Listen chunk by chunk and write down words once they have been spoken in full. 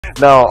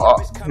Now,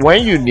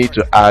 when you need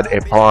to add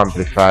a power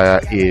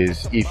amplifier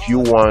is if you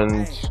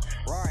want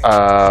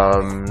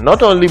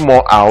not only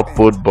more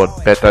output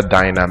but better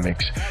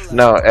dynamics.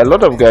 Now, a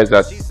lot of guys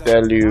that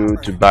tell you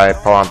to buy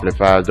power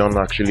amplifiers don't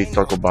actually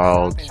talk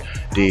about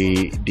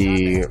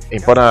the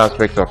important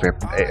aspect of a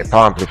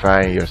power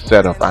amplifier in your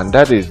setup, and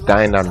that is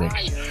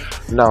dynamics.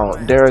 Now,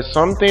 there is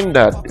something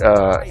that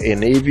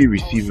an AV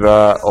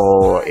receiver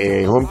or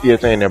a home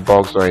theater in a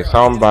box or a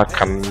soundbar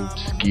can't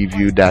give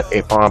you that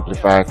a power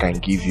amplifier can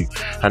give you,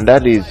 and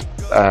that is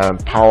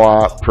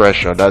power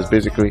pressure. That's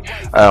basically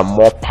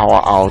more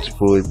power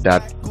output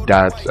that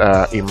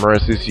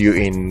immerses you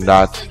in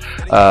that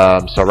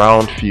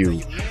surround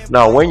field.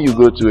 Now, when you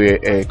go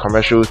to a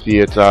commercial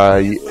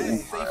theater,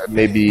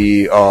 maybe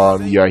you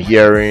are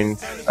hearing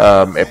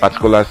a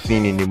particular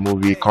scene in the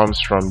movie comes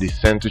from the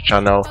center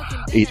channel.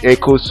 It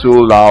echoes so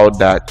loud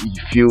that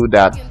you feel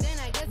that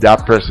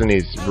that person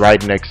is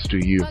right next to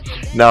you.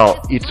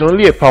 Now, it's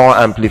only a power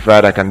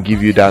amplifier that can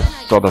give you that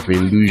sort of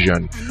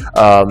illusion.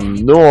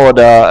 No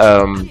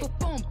other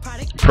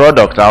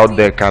product out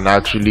there can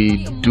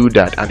actually do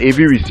that. An AV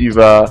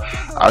receiver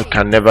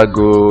can never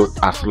go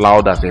as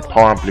loud as a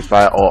power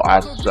amplifier or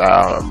as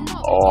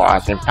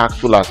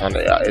impactful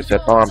as a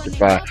power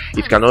amplifier.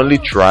 It can only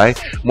try.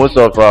 Most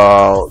of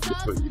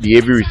the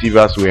AV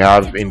receivers we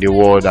have in the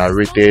world are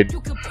rated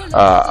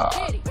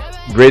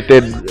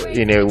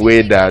in a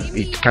way that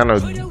it kind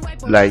of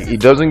like it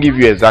doesn't give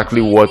you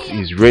exactly what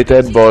is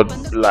rated, but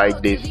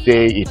like they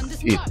say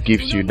it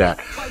gives you that.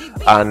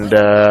 And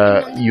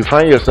you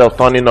find yourself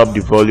turning up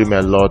the volume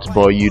a lot,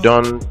 but you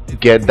don't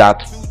get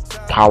that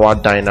power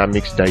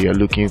dynamics that you're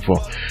looking for.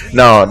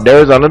 Now,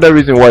 there is another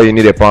reason why you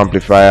need a power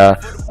amplifier.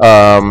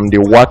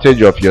 The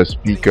wattage of your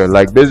speaker.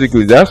 Like,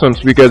 basically there are some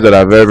speakers that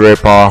are very, very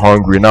power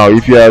hungry. Now,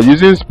 if you are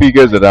using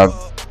speakers that are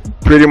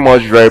pretty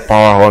much very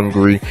power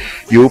hungry,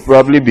 you'll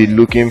probably be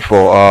looking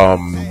for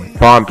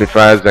power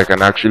amplifiers that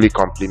can actually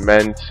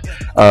complement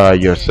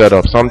your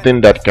setup, something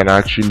that can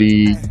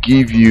actually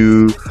give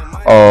you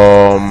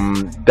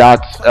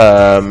that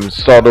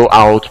subtle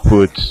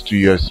output to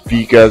your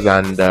speakers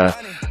and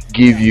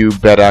give you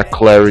better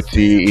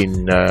clarity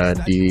in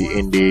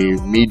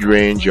the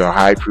mid-range, your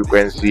high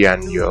frequency,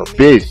 and your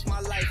bass.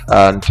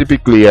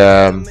 Typically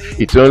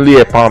it's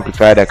only a power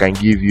amplifier that can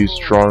give you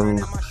strong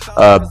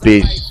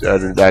bass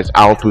that's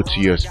output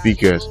to your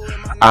speakers.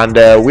 And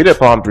with a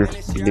power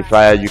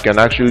amplifier you can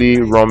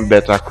actually run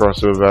better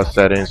crossover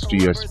settings to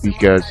your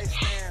speakers,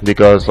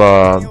 because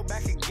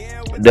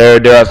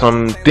there are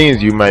some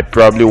things you might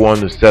probably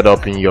want to set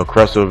up in your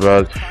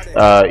crossovers.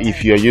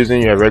 If you're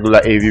using your regular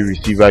AV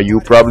receiver, you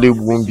probably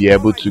won't be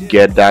able to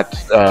get that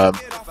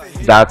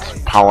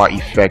power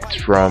effect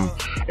from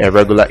a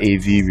regular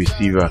AV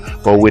receiver.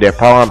 But with a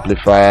power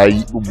amplifier,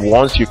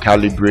 once you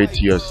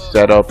calibrate your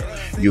setup,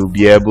 you'll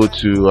be able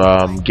to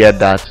get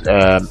that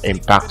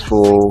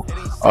impactful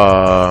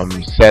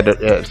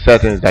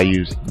settings that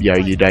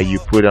you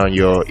put on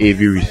your AV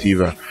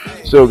receiver.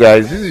 So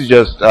guys, this is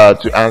just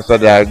to answer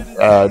that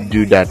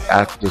dude that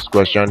asked this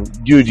question.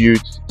 Dude, you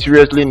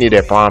seriously need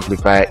a power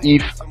amplifier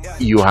if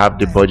you have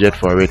the budget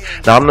for it.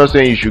 Now, I'm not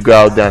saying you should go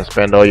out there and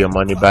spend all your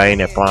money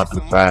buying a power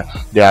amplifier.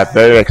 They are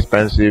very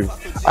expensive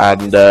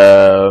and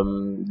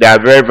they are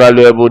very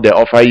valuable. They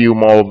offer you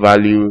more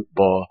value,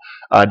 but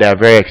they are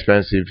very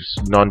expensive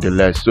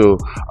nonetheless. So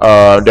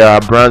there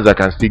are brands that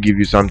can still give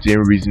you something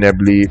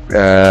reasonably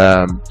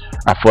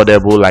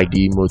affordable, like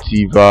the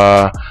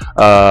Motiva,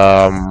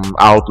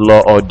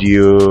 Outlaw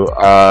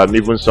Audio,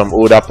 even some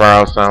older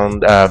power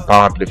sound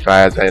power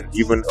amplifiers, and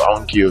even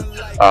Onkyo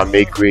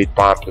make great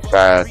power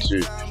amplifier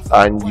too.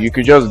 And you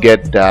could just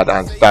get that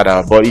and start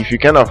out. But if you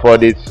can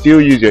afford it,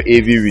 still use your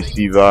AV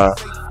receiver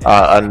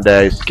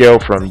and scale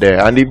from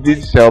there. And if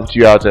this helped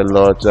you out a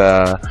lot,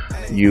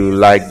 you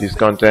like this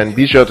content,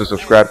 be sure to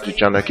subscribe to the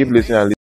channel. Keep listening and